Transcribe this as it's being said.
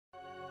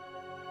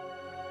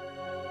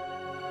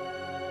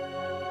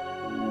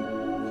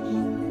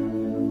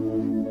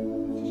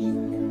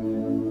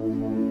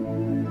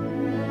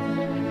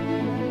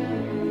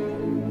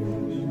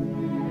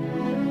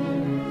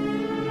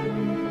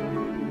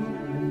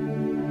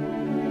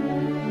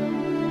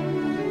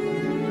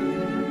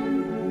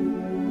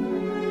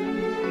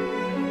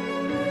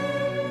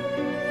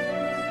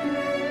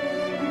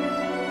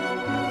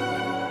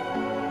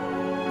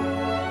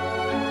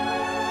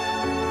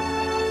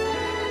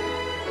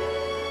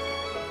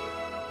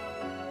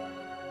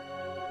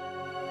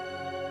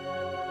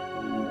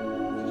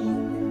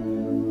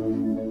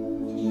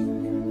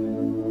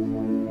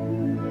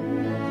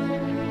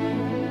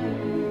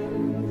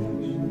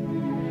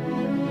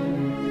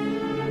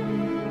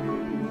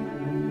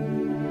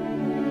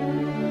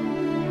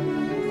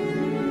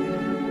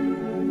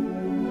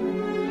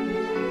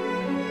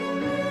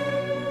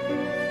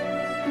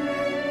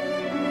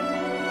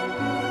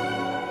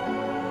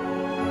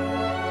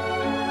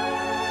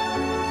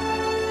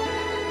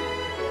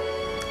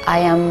I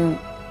am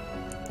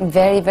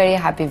very, very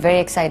happy, very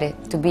excited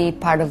to be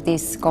part of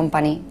this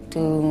company,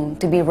 to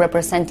be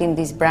representing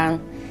this brand,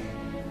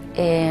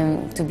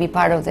 to be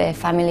part of the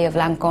family of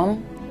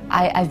Lancome.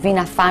 I've been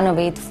a fan of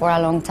it for a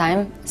long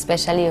time,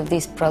 especially of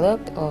this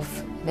product, of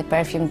the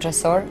perfume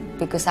Tresor,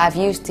 because I've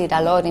used it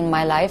a lot in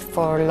my life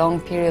for long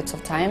periods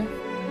of time.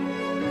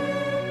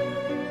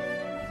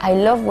 I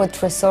love what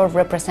Tresor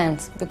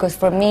represents, because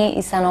for me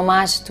it's an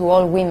homage to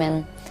all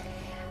women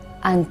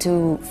and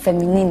to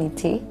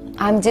femininity.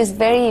 I'm just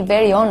very,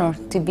 very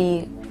honored to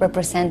be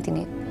representing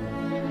it.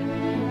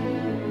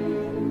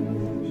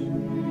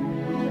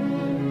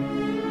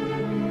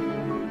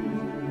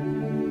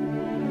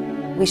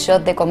 We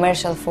shot the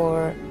commercial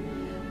for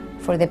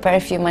the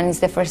perfume, and it's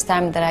the first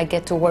time that I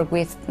get to work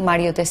with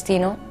Mario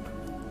Testino,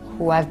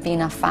 who I've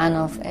been a fan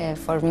of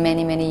for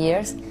many, many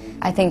years.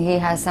 I think he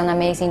has an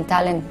amazing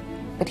talent,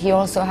 but he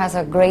also has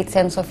a great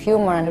sense of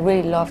humor, and I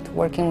really loved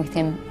working with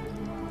him.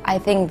 I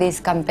think this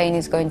campaign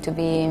is going to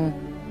be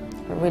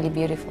really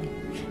beautiful.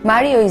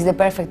 Mario is the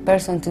perfect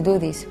person to do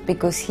this,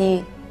 because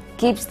he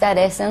keeps that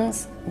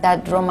essence,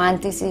 that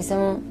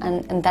romanticism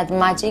and that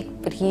magic,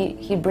 but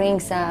he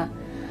brings a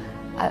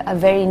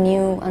very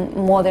new and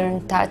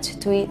modern touch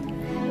to it.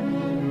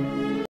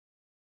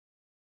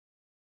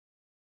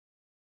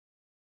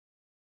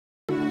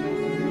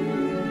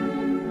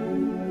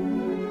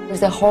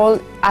 The whole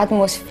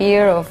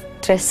atmosphere of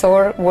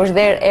Tresor was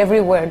there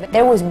everywhere.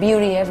 There was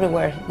beauty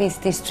everywhere.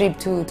 This trip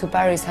to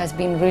Paris has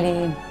been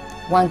really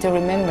one to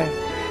remember.